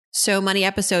So Money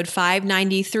episode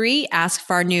 593, Ask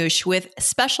Farnoosh with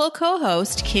special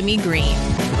co-host Kimmy Green.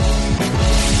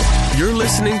 You're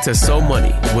listening to So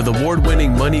Money with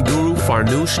award-winning money guru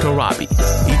Farnoosh Torabi.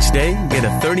 Each day, get a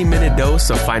 30-minute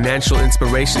dose of financial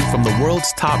inspiration from the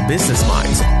world's top business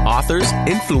minds, authors,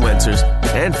 influencers,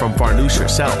 and from Farnoosh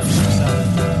herself.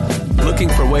 Looking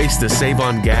for ways to save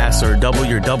on gas or double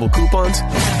your double coupons?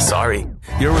 Sorry,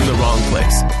 you're in the wrong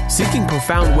place. Seeking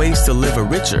profound ways to live a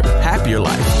richer, happier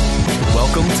life.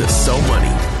 Welcome to So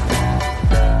Money.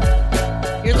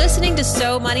 You're listening to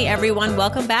So Money, everyone.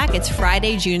 Welcome back. It's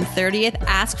Friday, June 30th,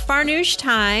 Ask Farnoosh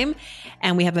time.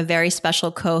 And we have a very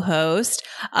special co-host,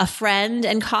 a friend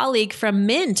and colleague from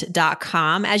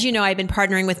Mint.com. As you know, I've been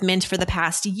partnering with Mint for the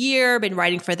past year, been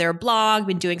writing for their blog,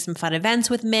 been doing some fun events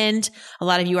with Mint. A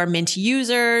lot of you are Mint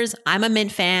users. I'm a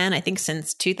Mint fan, I think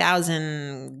since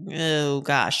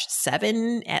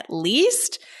 2007 at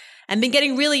least. And been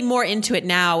getting really more into it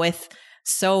now with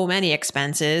so many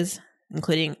expenses,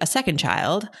 including a second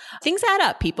child. Things add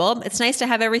up, people. It's nice to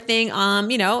have everything,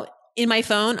 in my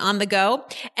phone on the go.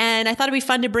 And I thought it'd be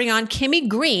fun to bring on Kimmy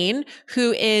Green,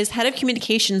 who is head of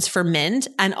communications for Mint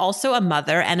and also a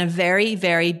mother and a very,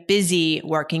 very busy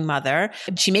working mother.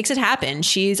 She makes it happen.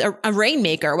 She's a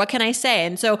rainmaker. What can I say?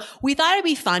 And so we thought it'd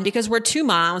be fun because we're two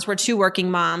moms. We're two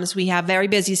working moms. We have very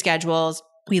busy schedules.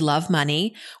 We love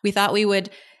money. We thought we would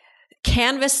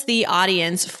canvas the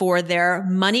audience for their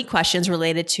money questions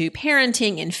related to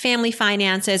parenting and family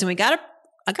finances. And I got a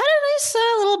nice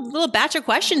little batch of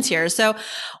questions here. So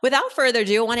without further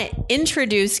ado, I want to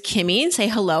introduce Kimmy and say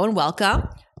hello and welcome.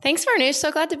 Thanks, Farnoosh.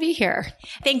 So glad to be here.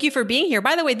 Thank you for being here.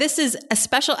 By the way, this is a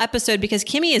special episode because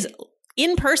Kimmy is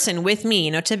in person with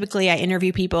me. Typically I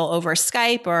interview people over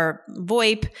Skype or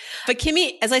VoIP, but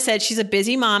Kimmy, as I said, she's a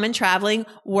busy mom and traveling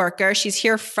worker. She's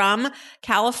here from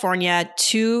California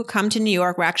to come to New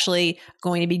York. We're actually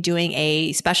going to be doing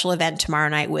a special event tomorrow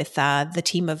night with the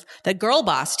team of the Girl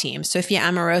Boss team, Sophia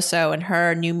Amoroso and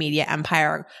her new media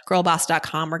empire,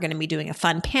 girlboss.com. We're going to be doing a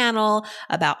fun panel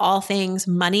about all things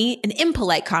money, an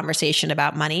impolite conversation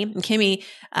about money. And Kimmy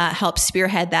helps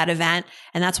spearhead that event.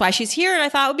 And that's why she's here. And I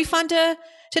thought it would be fun to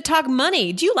talk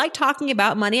money. Do you like talking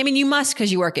about money? I mean, you must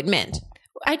because you work at Mint.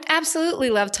 I absolutely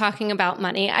love talking about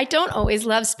money. I don't always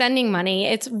love spending money.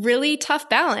 It's really tough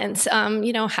balance.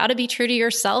 How to be true to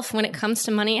yourself when it comes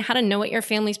to money, how to know what your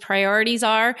family's priorities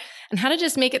are, and how to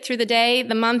just make it through the day,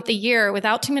 the month, the year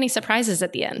without too many surprises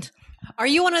at the end. Are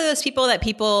you one of those people that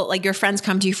people like your friends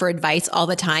come to you for advice all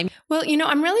the time? Well,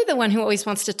 I'm really the one who always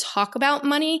wants to talk about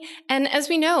money. And as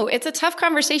we know, it's a tough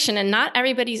conversation and not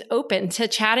everybody's open to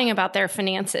chatting about their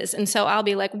finances. And so I'll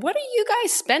be like, what are you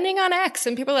guys spending on X?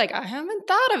 And people are like, I haven't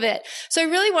thought of it. So I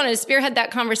really wanted to spearhead that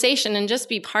conversation and just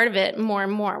be part of it more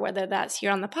and more, whether that's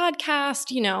here on the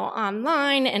podcast,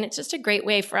 online. And it's just a great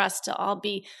way for us to all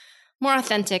be more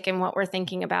authentic in what we're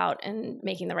thinking about and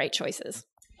making the right choices.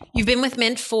 You've been with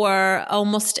Mint for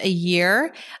almost a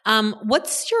year.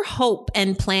 What's your hope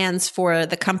and plans for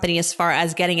the company as far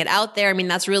as getting it out there? I mean,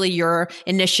 that's really your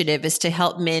initiative, is to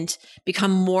help Mint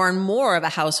become more and more of a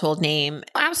household name.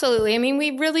 Absolutely. I mean,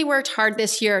 we really worked hard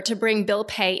this year to bring bill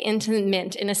pay into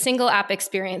Mint in a single app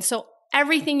experience. So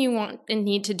everything you want and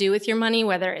need to do with your money,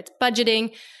 whether it's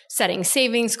budgeting, setting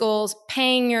savings goals,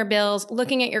 paying your bills,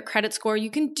 looking at your credit score,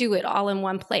 you can do it all in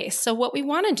one place. So what we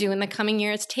want to do in the coming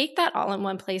year is take that all in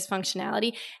one place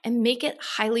functionality and make it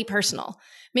highly personal.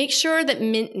 Make sure that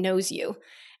Mint knows you.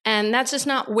 And that's just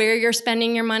not where you're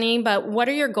spending your money, but what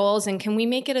are your goals and can we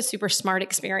make it a super smart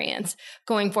experience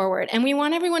going forward? And we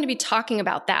want everyone to be talking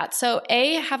about that. So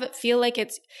A, have it feel like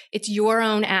it's your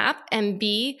own app, and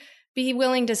B, be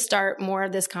willing to start more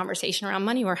of this conversation around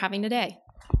money we're having today.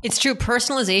 It's true.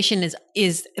 Personalization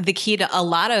is the key to a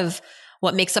lot of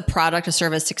what makes a product or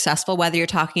service successful, whether you're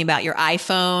talking about your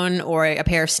iPhone or a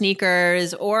pair of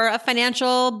sneakers or a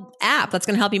financial app that's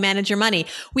going to help you manage your money.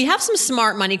 We have some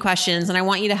smart money questions and I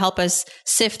want you to help us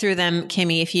sift through them,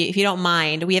 Kimmy, if you don't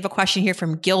mind. We have a question here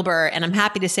from Gilbert, and I'm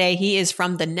happy to say he is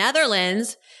from the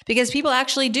Netherlands because people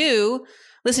actually do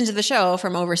listen to the show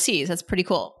from overseas. That's pretty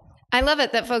cool. I love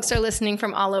it that folks are listening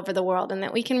from all over the world and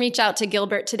that we can reach out to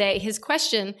Gilbert today. His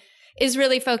question is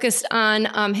really focused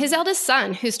on his eldest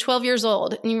son, who's 12 years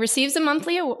old, and he receives a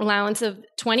monthly allowance of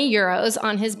 20 euros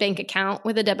on his bank account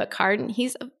with a debit card, and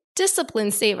he's a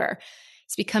disciplined saver.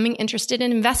 He's becoming interested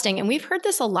in investing, and we've heard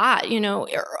this a lot.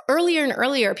 Earlier and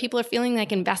earlier, people are feeling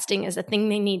like investing is a thing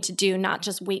they need to do, not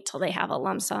just wait till they have a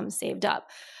lump sum saved up.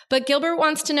 But Gilbert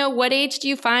wants to know, what age do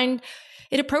you find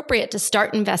it appropriate to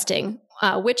start investing?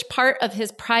 Which part of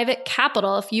his private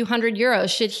capital, a few hundred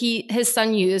euros, should his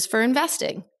son use for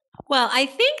investing? Well, I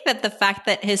think that the fact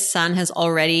that his son has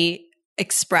already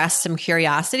express some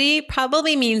curiosity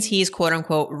probably means he's quote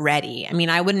unquote ready. I mean,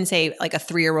 I wouldn't say like a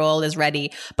 3-year-old is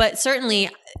ready, but certainly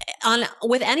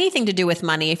with anything to do with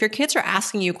money, if your kids are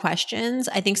asking you questions,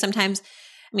 I think sometimes,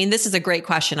 I mean, this is a great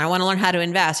question. I want to learn how to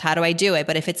invest. How do I do it?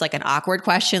 But if it's like an awkward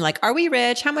question, like, are we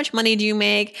rich? How much money do you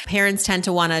make? Parents tend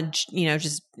to want to,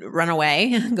 just run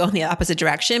away, go in the opposite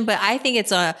direction. But I think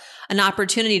it's an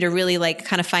opportunity to really like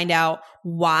kind of find out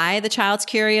why the child's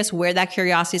curious, where that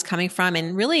curiosity is coming from,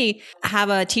 and really have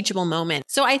a teachable moment.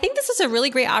 So I think this is a really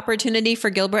great opportunity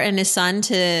for Gilbert and his son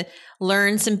to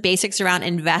learn some basics around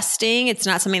investing. It's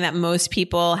not something that most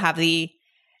people have the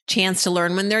chance to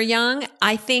learn when they're young.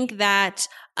 I think that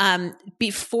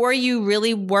before you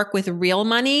really work with real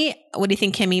money, what do you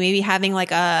think, Kimmy? Maybe having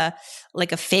like a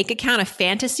fake account, a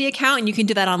fantasy account, and you can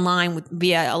do that online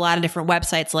via a lot of different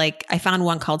websites. Like I found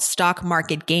one called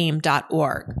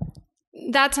stockmarketgame.org.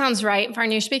 That sounds right,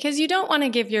 Farnoosh, because you don't want to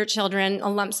give your children a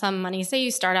lump sum money. Say you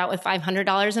start out with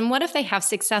 $500, and what if they have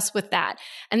success with that?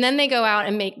 And then they go out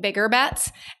and make bigger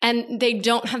bets, and they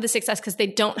don't have the success because they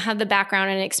don't have the background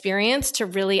and experience to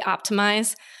really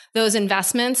optimize those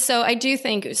investments. So I do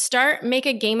think make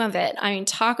a game of it. I mean,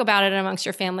 talk about it amongst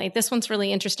your family. This one's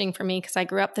really interesting for me because I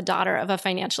grew up the daughter of a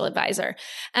financial advisor.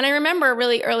 And I remember a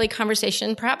really early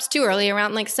conversation, perhaps too early,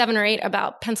 around like 7 or 8,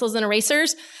 about pencils and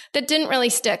erasers that didn't really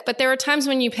stick. But there were times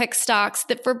when you pick stocks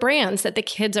that for brands that the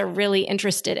kids are really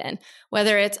interested in,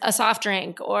 whether it's a soft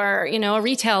drink or, a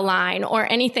retail line or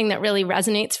anything that really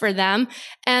resonates for them,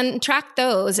 and track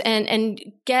those and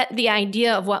get the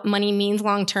idea of what money means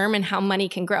long-term and how money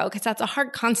can grow. Because that's a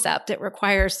hard concept. It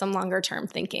requires some longer term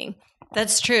thinking.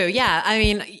 That's true. Yeah. I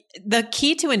mean, the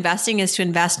key to investing is to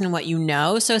invest in what you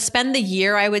know. So spend the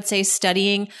year, I would say,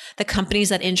 studying the companies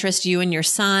that interest you and your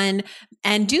son,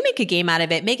 and do make a game out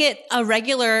of it. Make it a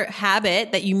regular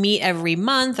habit that you meet every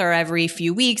month or every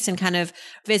few weeks and kind of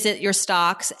visit your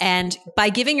stocks. And by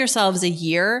giving yourselves a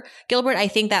year, Gilbert, I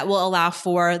think that will allow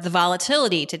for the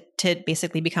volatility to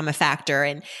basically become a factor.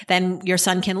 And then your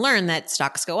son can learn that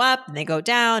stocks go up and they go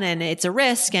down and it's a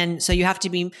risk. And so you have to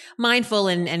be mindful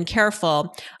and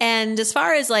careful. And as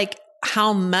far as like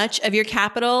how much of your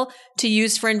capital to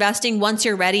use for investing, once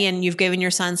you're ready and you've given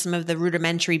your son some of the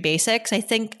rudimentary basics, I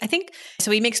think so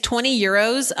he makes 20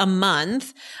 euros a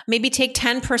month, maybe take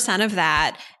 10% of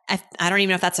that. I don't even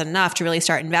know if that's enough to really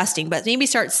start investing, but maybe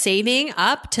start saving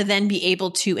up to then be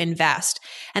able to invest.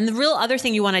 And the real other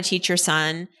thing you want to teach your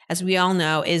son, as we all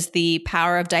know, is the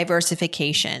power of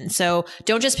diversification. So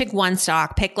don't just pick one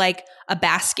stock, pick like a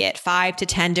basket, 5 to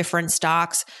 10 different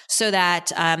stocks, so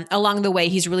that along the way,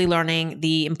 he's really learning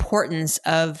the importance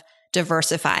of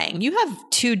diversifying. You have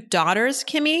 2 daughters,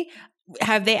 Kimmy.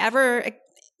 Have they ever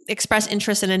expressed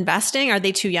interest in investing? Are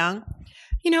they too young?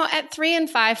 At 3 and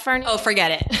 5, Oh,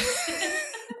 forget it.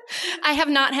 I have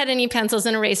not had any pencils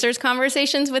and erasers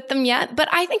conversations with them yet, but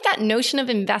I think that notion of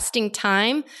investing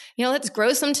time, let's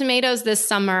grow some tomatoes this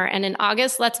summer, and in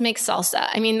August, let's make salsa.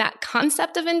 I mean, that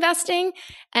concept of investing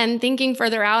and thinking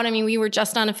further out. I mean, we were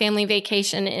just on a family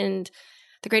vacation in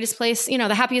the greatest place,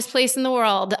 the happiest place in the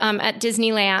world, at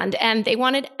Disneyland. And they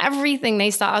wanted everything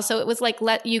they saw. So it was like,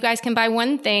 you guys can buy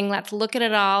one thing, let's look at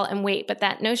it all and wait. But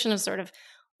that notion of sort of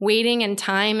waiting and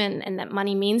time and that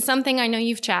money means something. I know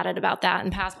you've chatted about that in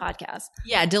past podcasts.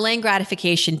 Yeah. Delaying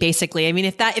gratification, basically. I mean,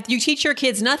 if you teach your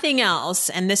kids nothing else,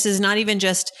 and this is not even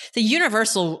just the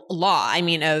universal law, I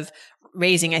mean, of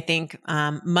raising, I think,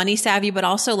 money savvy, but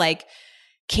also like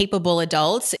capable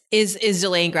adults is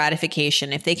delaying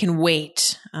gratification. If they can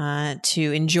wait to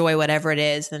enjoy whatever it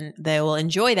is, then they will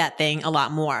enjoy that thing a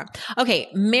lot more. Okay,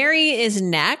 Mary is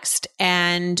next,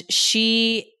 and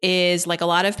she is like a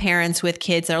lot of parents with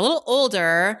kids that are a little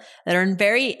older, that are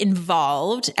very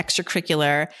involved,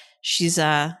 extracurricular. She's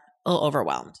a little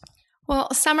overwhelmed.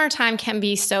 Well, summertime can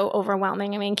be so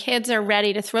overwhelming. I mean, kids are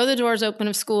ready to throw the doors open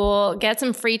of school, get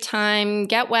some free time,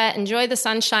 get wet, enjoy the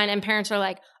sunshine, and parents are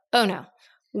like, oh no.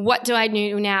 What do I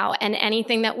do now? And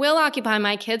anything that will occupy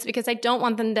my kids, because I don't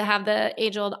want them to have the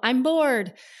age-old, I'm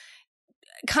bored,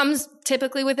 comes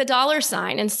typically with a dollar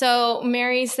sign. And so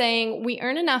Mary's saying, we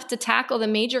earn enough to tackle the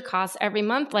major costs every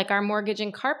month, like our mortgage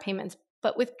and car payments.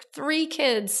 But with 3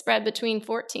 kids spread between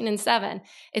 14 and 7,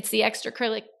 it's the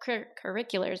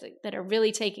extracurriculars that are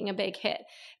really taking a big hit. It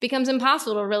becomes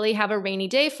impossible to really have a rainy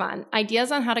day fund.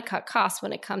 Ideas on how to cut costs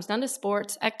when it comes down to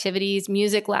sports, activities,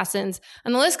 music lessons,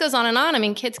 and the list goes on and on. I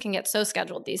mean, kids can get so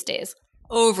scheduled these days.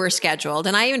 Overscheduled.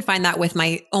 And I even find that with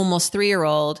my almost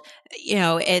 3-year-old,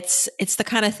 it's the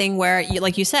kind of thing where,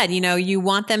 like you said, you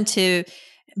want them to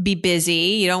be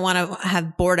busy. You don't want to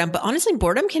have boredom, but honestly,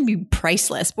 boredom can be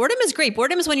priceless. Boredom is great.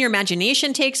 Boredom is when your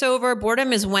imagination takes over.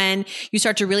 Boredom is when you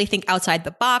start to really think outside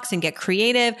the box and get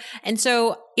creative. And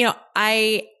so,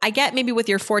 I get maybe with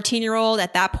your 14-year-old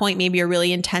at that point, maybe you're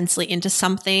really intensely into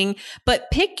something, but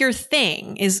pick your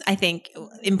thing is, I think,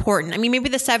 important. I mean, maybe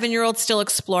the 7-year-old's still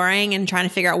exploring and trying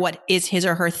to figure out what is his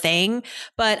or her thing.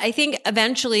 But I think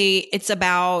eventually it's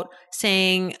about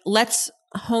saying, let's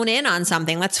hone in on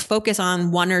something. Let's focus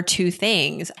on one or two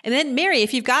things. And then Mary,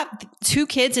 if you've got two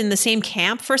kids in the same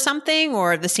camp for something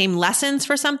or the same lessons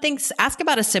for something, ask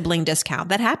about a sibling discount.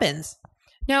 That happens.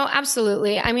 No,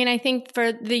 absolutely. I mean, I think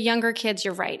for the younger kids,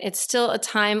 you're right. It's still a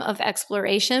time of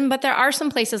exploration, but there are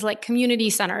some places like community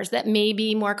centers that may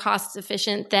be more cost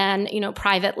efficient than,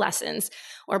 private lessons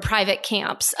or private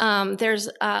camps.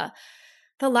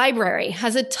 The library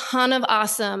has a ton of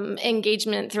awesome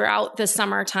engagement throughout the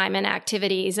summertime and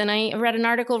activities. And I read an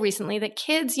article recently that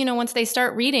kids, once they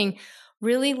start reading,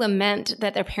 really lament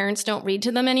that their parents don't read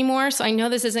to them anymore. So I know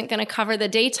this isn't going to cover the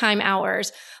daytime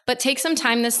hours, but take some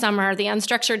time this summer, the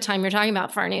unstructured time you're talking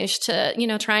about, Farnoosh,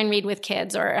 to, try and read with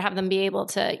kids or have them be able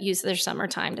to use their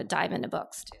summertime to dive into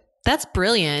books too. That's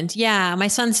brilliant. Yeah. My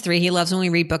son's 3. He loves when we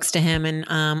read books to him. And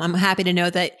I'm happy to know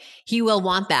that he will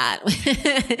want that,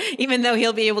 even though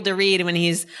he'll be able to read when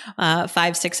he's 5,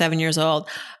 6, 7 years old.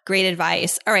 Great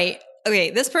advice. All right. Okay.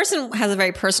 This person has a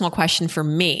very personal question for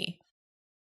me.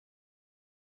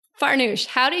 Farnoosh,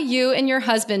 how do you and your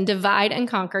husband divide and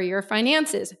conquer your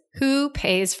finances? Who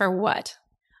pays for what?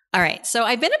 All right. So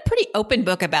I've been a pretty open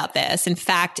book about this. In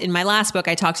fact, in my last book,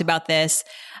 I talked about this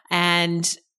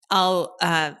and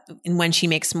in When She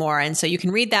Makes More. And so you can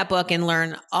read that book and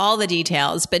learn all the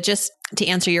details. But just to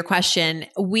answer your question,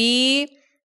 we,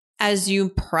 as you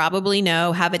probably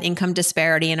know, have an income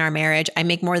disparity in our marriage. I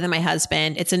make more than my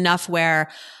husband. It's enough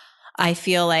where I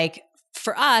feel like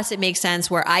for us, it makes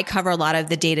sense where I cover a lot of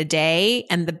the day-to-day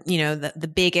and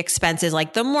the big expenses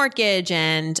like the mortgage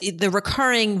and the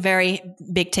recurring, very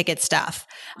big ticket stuff.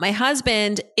 My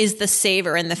husband is the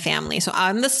saver in the family. So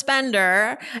I'm the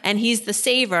spender and he's the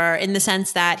saver in the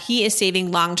sense that he is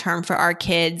saving long-term for our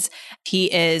kids.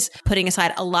 He is putting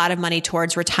aside a lot of money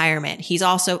towards retirement. He's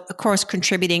also, of course,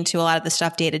 contributing to a lot of the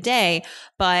stuff day-to-day,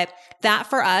 but that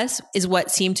for us is what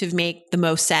seemed to make the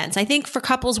most sense. I think for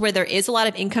couples where there is a lot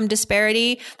of income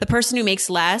disparity, the person who makes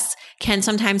less can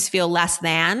sometimes feel less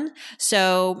than.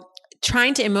 So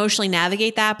trying to emotionally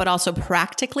navigate that, but also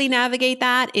practically navigate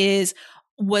that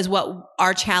was what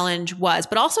our challenge was,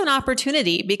 but also an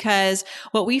opportunity because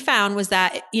what we found was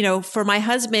that, for my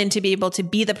husband to be able to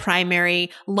be the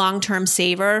primary long-term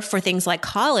saver for things like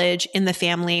college in the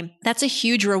family, that's a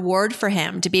huge reward for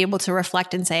him to be able to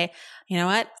reflect and say, you know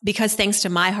what? Because thanks to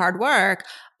my hard work,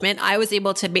 I was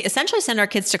able to essentially send our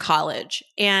kids to college.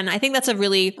 And I think that's a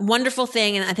really wonderful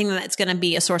thing. And I think that's going to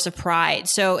be a source of pride.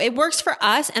 So it works for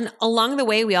us. And along the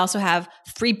way, we also have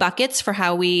 3 buckets for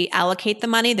how we allocate the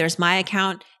money. There's my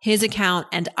account, his account,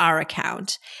 and our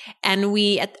account. And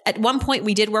we, at one point,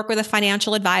 we did work with a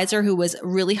financial advisor who was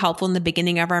really helpful in the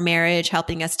beginning of our marriage,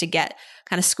 helping us to get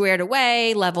kind of squared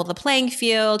away, level the playing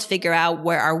field, figure out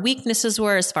where our weaknesses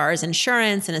were as far as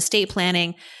insurance and estate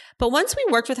planning. But once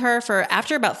we worked with her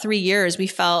after about 3 years, we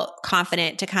felt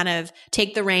confident to kind of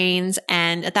take the reins.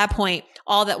 And at that point,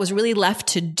 all that was really left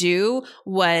to do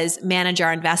was manage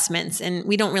our investments. And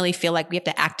we don't really feel like we have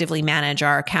to actively manage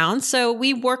our accounts. So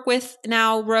we work with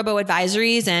now robo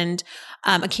advisories and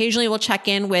occasionally we'll check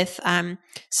in with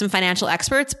some financial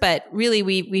experts, but really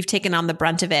we've taken on the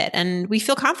brunt of it and we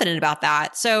feel confident about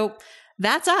that. So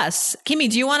that's us. Kimmy,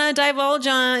 do you want to divulge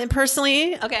on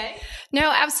personally? Okay. No,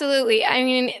 absolutely. I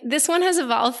mean, this one has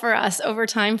evolved for us over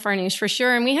time, Farnoosh, for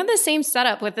sure. And we have the same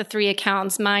setup with the 3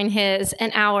 accounts, mine, his,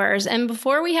 and ours. And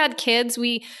before we had kids,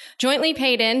 we jointly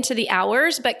paid into the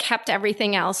hours, but kept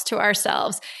everything else to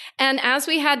ourselves. And as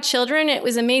we had children, it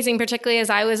was amazing, particularly as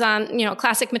I was on,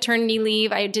 classic maternity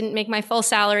leave. I didn't make my full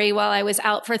salary while I was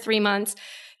out for 3 months.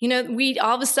 We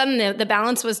all of a sudden the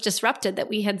balance was disrupted that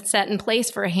we had set in place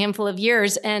for a handful of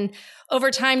years. And over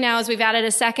time now, as we've added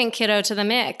a second kiddo to the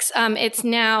mix, it's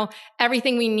now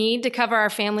everything we need to cover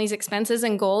our family's expenses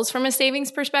and goals from a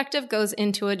savings perspective goes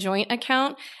into a joint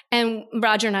account. And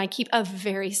Roger and I keep a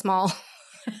very small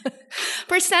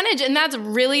percentage. And that's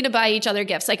really to buy each other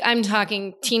gifts. Like I'm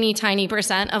talking teeny tiny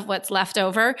 % of what's left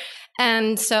over.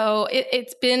 And so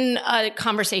it's been a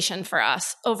conversation for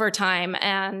us over time.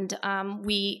 And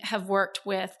we have worked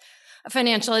with a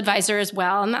financial advisor as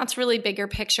well. And that's really bigger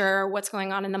picture, what's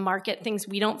going on in the market, things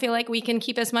we don't feel like we can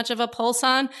keep as much of a pulse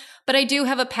on. But I do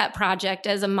have a pet project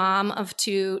as a mom of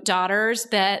 2 daughters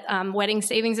that wedding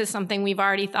savings is something we've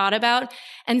already thought about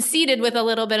and seeded with a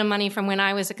little bit of money from when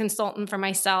I was a consultant for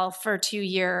myself for 2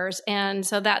 years. And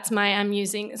so I'm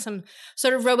using some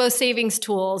sort of robo savings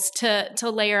tools to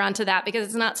layer onto that, because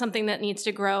it's not something that needs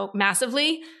to grow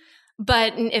massively.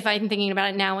 But if I'm thinking about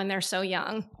it now when they're so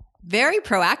young. Very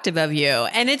proactive of you.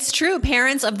 And it's true.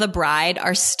 Parents of the bride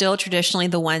are still traditionally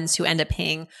the ones who end up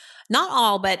paying not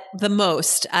all, but the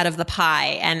most out of the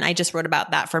pie. And I just wrote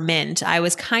about that for Mint. I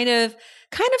was kind of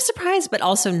surprised, but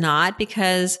also not,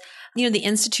 because the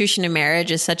institution of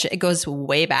marriage is it goes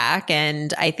way back.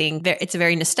 And I think it's a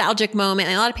very nostalgic moment.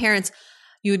 And a lot of parents,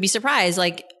 you would be surprised.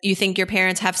 Like, you think your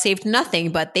parents have saved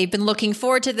nothing, but they've been looking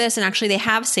forward to this. And actually they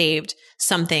have saved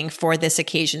something for this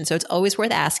occasion. So it's always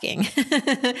worth asking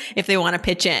if they want to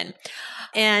pitch in.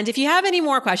 And if you have any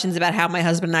more questions about how my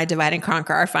husband and I divide and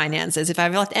conquer our finances, if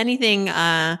I've left anything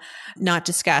not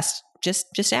discussed,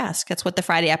 just ask. That's what the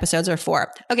Friday episodes are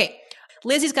for. Okay.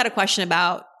 Lizzie's got a question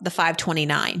about the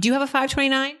 529. Do you have a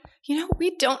 529?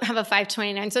 We don't have a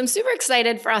 529. So I'm super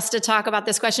excited for us to talk about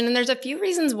this question. And there's a few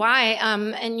reasons why.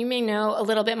 And you may know a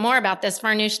little bit more about this,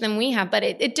 Farnoosh, than we have, but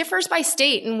it differs by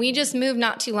state. And we just moved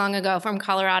not too long ago from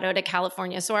Colorado to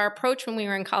California. So our approach when we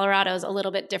were in Colorado is a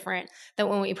little bit different than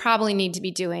what we probably need to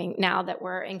be doing now that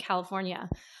we're in California.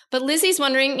 But Lizzie's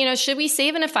wondering, should we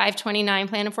save in a 529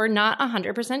 plan if we're not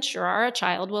 100% sure our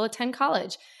child will attend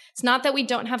college? It's not that we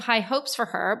don't have high hopes for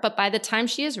her, but by the time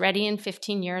she is ready in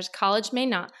 15 years, college may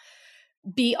not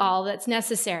be all that's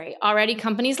necessary. Already,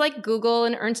 companies like Google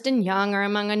and Ernst & Young are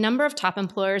among a number of top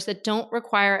employers that don't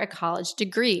require a college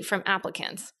degree from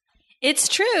applicants. It's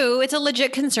true. It's a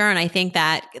legit concern. I think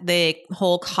that the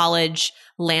whole college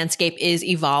landscape is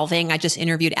evolving. I just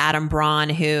interviewed Adam Braun,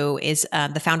 who is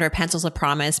the founder of Pencils of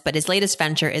Promise, but his latest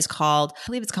venture is I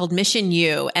believe it's called Mission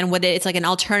U. And it's like an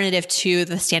alternative to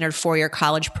the standard 4-year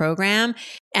college program.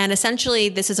 And essentially,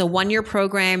 this is a 1-year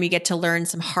program. You get to learn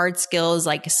some hard skills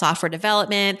like software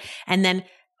development, and then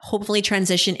hopefully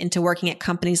transition into working at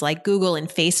companies like Google and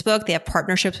Facebook. They have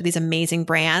partnerships with these amazing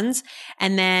brands.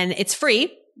 And then it's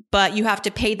free, but you have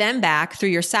to pay them back through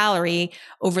your salary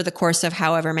over the course of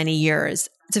however many years.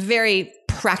 It's a very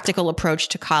practical approach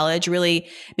to college, really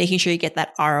making sure you get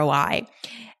that ROI.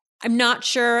 I'm not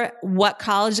sure what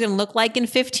college is going to look like in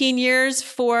 15 years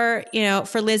for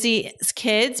Lizzie's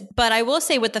kids, but I will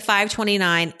say with the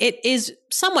 529, it is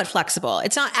somewhat flexible.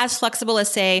 It's not as flexible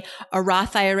as, say, a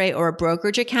Roth IRA or a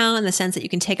brokerage account, in the sense that you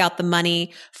can take out the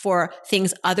money for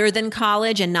things other than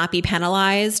college and not be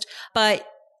penalized. But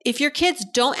if your kids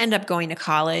don't end up going to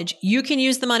college, you can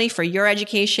use the money for your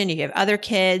education. You have other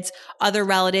kids, other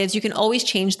relatives. You can always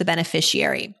change the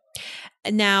beneficiary.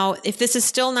 Now, if this is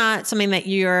still not something that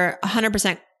you're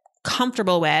 100%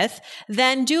 comfortable with,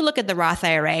 then do look at the Roth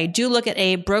IRA, do look at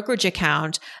a brokerage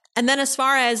account. And then as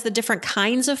far as the different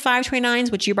kinds of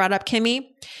 529s, which you brought up, Kimmy,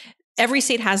 every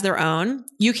state has their own.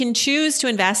 You can choose to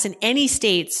invest in any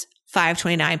state's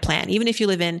 529 plan. Even if you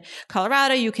live in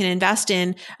Colorado, you can invest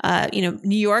in,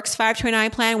 New York's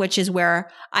 529 plan, which is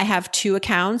where I have 2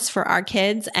 accounts for our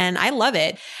kids, and I love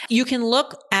it. You can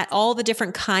look at all the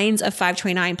different kinds of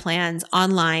 529 plans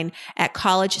online at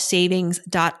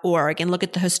collegesavings.org and look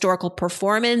at the historical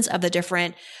performance of the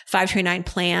different 529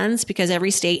 plans, because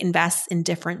every state invests in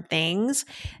different things.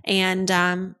 And,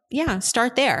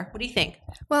 start there. What do you think?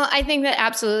 Well, I think that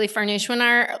absolutely, Farnoosh. When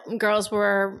our girls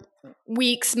were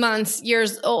weeks, months,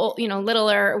 years old,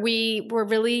 littler, we were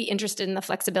really interested in the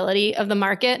flexibility of the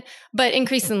market, but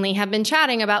increasingly have been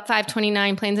chatting about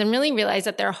 529 plans and really realized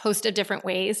that there are a host of different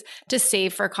ways to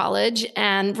save for college.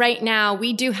 And right now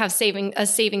we do have a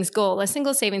savings goal, a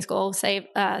single savings goal set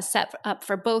up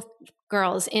for both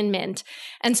girls in Mint.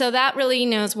 And so that really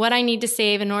knows what I need to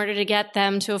save in order to get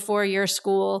them to a 4-year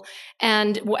school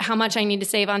and how much I need to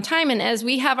save on time. And as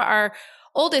we have our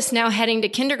oldest now heading to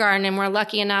kindergarten, and we're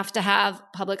lucky enough to have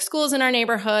public schools in our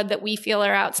neighborhood that we feel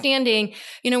are outstanding,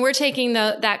 we're taking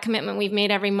that commitment we've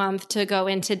made every month to go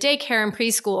into daycare and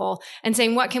preschool and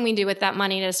saying, what can we do with that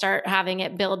money to start having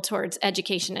it build towards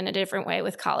education in a different way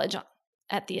with college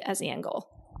as the end goal?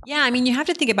 Yeah, you have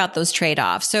to think about those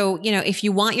trade-offs. So, if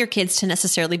you want your kids to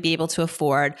necessarily be able to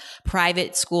afford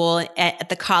private school at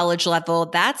the college level,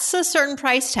 that's a certain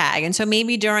price tag. And so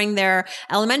maybe during their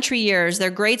elementary years, their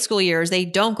grade school years, they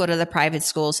don't go to the private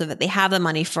school so that they have the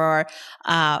money for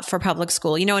public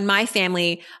school. In my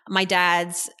family, my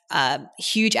dad's a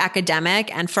huge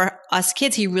academic. And for us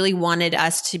kids, he really wanted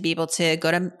us to be able to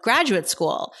go to graduate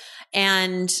school.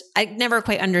 And I never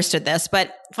quite understood this,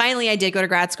 but finally I did go to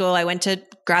grad school. I went to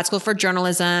grad school for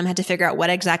journalism, had to figure out what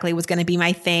exactly was going to be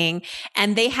my thing.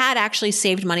 And they had actually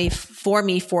saved money for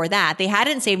me for that. They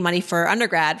hadn't saved money for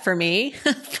undergrad for me,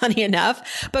 funny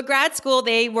enough, but grad school,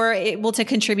 they were able to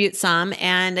contribute some,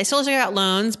 and I still took out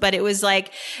loans, but it was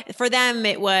like, for them,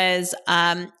 it was,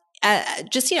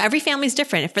 just, every family's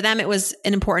different. For them, it was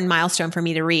an important milestone for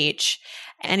me to reach.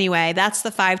 Anyway, that's the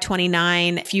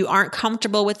 529. If you aren't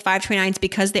comfortable with 529s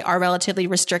because they are relatively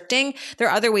restricting, there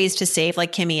are other ways to save,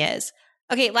 like Kimmy is.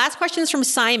 Okay, last question is from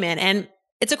Simon. And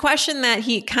it's a question that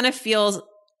he kind of feels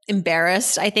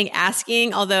embarrassed, I think,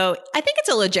 asking, although I think it's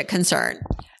a legit concern.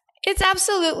 It's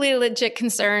absolutely a legit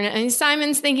concern. And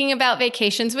Simon's thinking about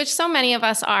vacations, which so many of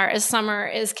us are as summer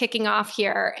is kicking off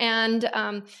here. And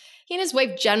he and his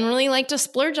wife generally like to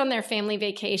splurge on their family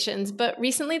vacations, but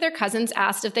recently their cousins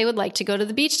asked if they would like to go to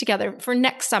the beach together for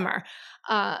next summer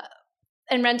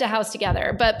and rent a house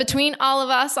together. But between all of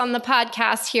us on the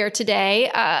podcast here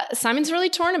today, Simon's really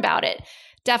torn about it.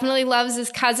 Definitely loves his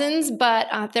cousins,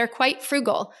 but they're quite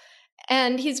frugal.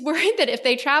 And he's worried that if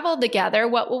they travel together,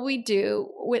 what will we do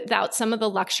without some of the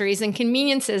luxuries and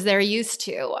conveniences they're used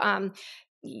to?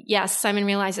 Yes, Simon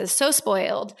realizes so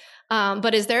spoiled,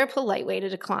 but is there a polite way to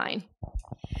decline?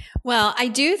 Well, I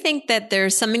do think that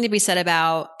there's something to be said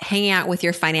about hanging out with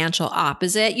your financial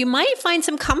opposite. You might find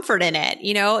some comfort in it.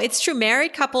 It's true.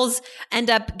 Married couples end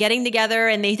up getting together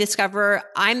and they discover,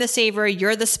 I'm the saver,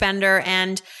 you're the spender.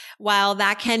 And while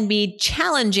that can be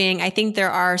challenging, I think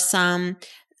there are some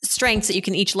strengths that you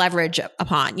can each leverage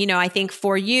upon. I think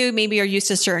for you, maybe you're used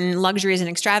to certain luxuries and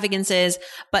extravagances,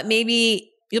 but maybe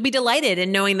you'll be delighted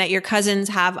in knowing that your cousins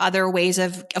have other ways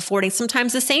of affording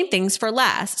sometimes the same things for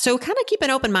less. So kind of keep an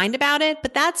open mind about it.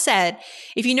 But that said,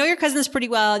 if you know your cousins pretty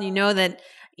well and you know that,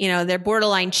 they're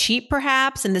borderline cheap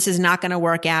perhaps, and this is not going to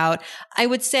work out, I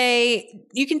would say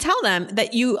you can tell them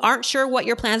that you aren't sure what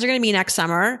your plans are going to be next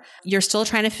summer. You're still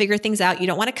trying to figure things out. You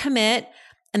don't want to commit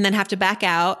and then have to back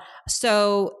out.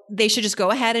 So they should just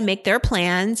go ahead and make their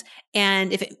plans.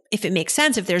 And if it makes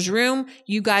sense, if there's room,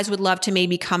 you guys would love to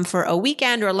maybe come for a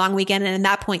weekend or a long weekend. And at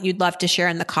that point, you'd love to share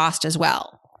in the cost as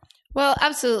well. Well,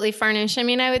 absolutely, Farnoosh.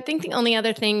 I would think the only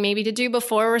other thing maybe to do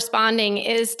before responding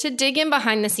is to dig in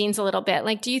behind the scenes a little bit.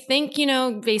 Like, do you think,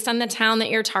 based on the town that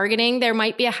you're targeting, there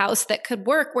might be a house that could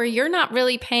work where you're not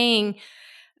really paying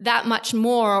that much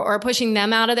more or pushing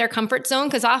them out of their comfort zone?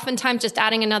 Because oftentimes just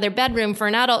adding another bedroom for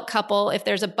an adult couple, if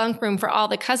there's a bunk room for all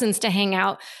the cousins to hang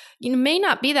out, may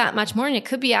not be that much more. And it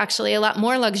could be actually a lot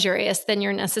more luxurious than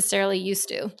you're necessarily used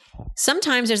to.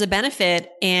 Sometimes there's a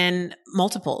benefit in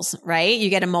multiples, right? You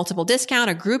get a multiple discount,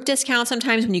 a group discount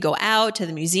sometimes when you go out to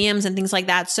the museums and things like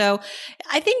that. So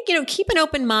I think, keep an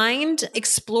open mind,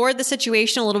 explore the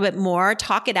situation a little bit more,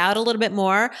 talk it out a little bit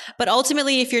more. But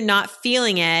ultimately, if you're not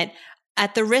feeling it,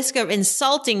 at the risk of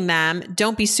insulting them,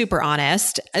 don't be super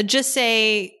honest. Just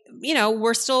say,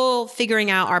 we're still figuring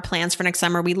out our plans for next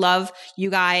summer. We love you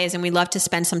guys and we love to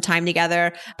spend some time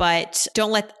together, but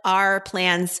don't let our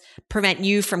plans prevent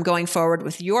you from going forward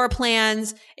with your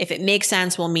plans. If it makes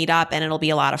sense, we'll meet up and it'll be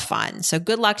a lot of fun. So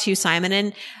good luck to you, Simon.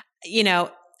 And,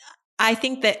 I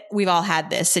think that we've all had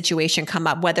this situation come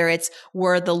up, whether it's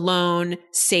we're the lone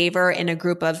saver in a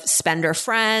group of spender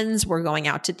friends, we're going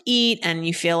out to eat and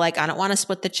you feel like I don't want to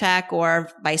split the check,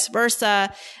 or vice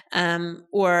versa.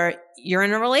 Or you're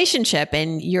in a relationship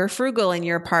and you're frugal and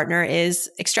your partner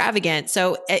is extravagant.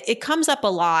 So it comes up a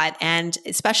lot, and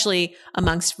especially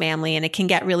amongst family, and it can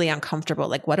get really uncomfortable.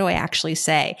 Like, what do I actually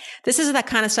say? This is that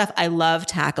kind of stuff I love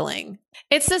tackling.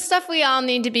 It's the stuff we all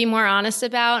need to be more honest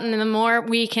about. And the more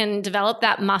we can develop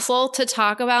that muscle to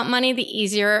talk about money, the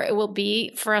easier it will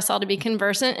be for us all to be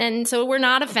conversant. And so we're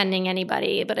not offending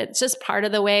anybody, but it's just part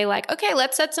of the way, like, okay,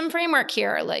 let's set some framework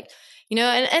here. Like,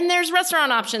 and there's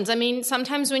restaurant options.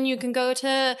 Sometimes when you can go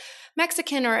to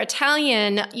Mexican or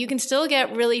Italian, you can still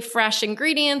get really fresh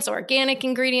ingredients, organic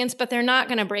ingredients, but they're not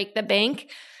going to break the bank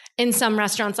in some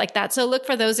restaurants like that. So look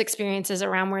for those experiences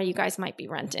around where you guys might be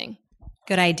renting.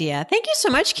 Good idea. Thank you so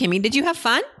much, Kimmy. Did you have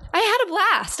fun? I had a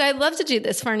blast. I'd love to do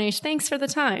this, Farnoosh. Thanks for the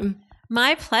time.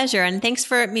 My pleasure. And thanks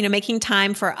for, making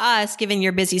time for us, given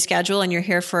your busy schedule, and you're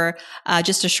here for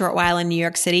just a short while in New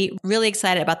York City. Really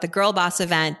excited about the Girl Boss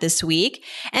event this week.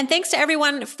 And thanks to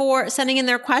everyone for sending in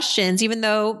their questions, even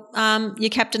though you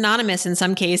kept anonymous in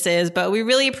some cases, but we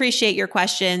really appreciate your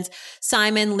questions.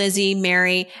 Simon, Lizzie,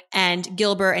 Mary, and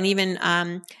Gilbert, and even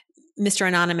Mr.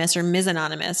 Anonymous or Ms.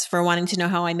 Anonymous for wanting to know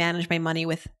how I manage my money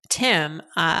with Tim.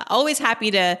 Always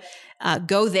happy to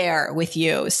go there with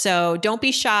you. So don't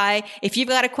be shy. If you've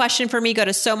got a question for me, go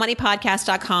to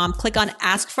SoMoneyPodcast.com, click on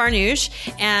Ask Farnoosh.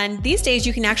 And these days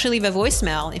you can actually leave a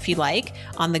voicemail if you like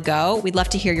on the go. We'd love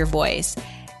to hear your voice.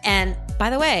 And by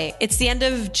the way, it's the end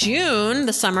of June.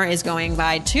 The summer is going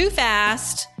by too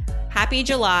fast. Happy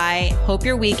July. Hope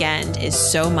your weekend is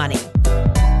so money.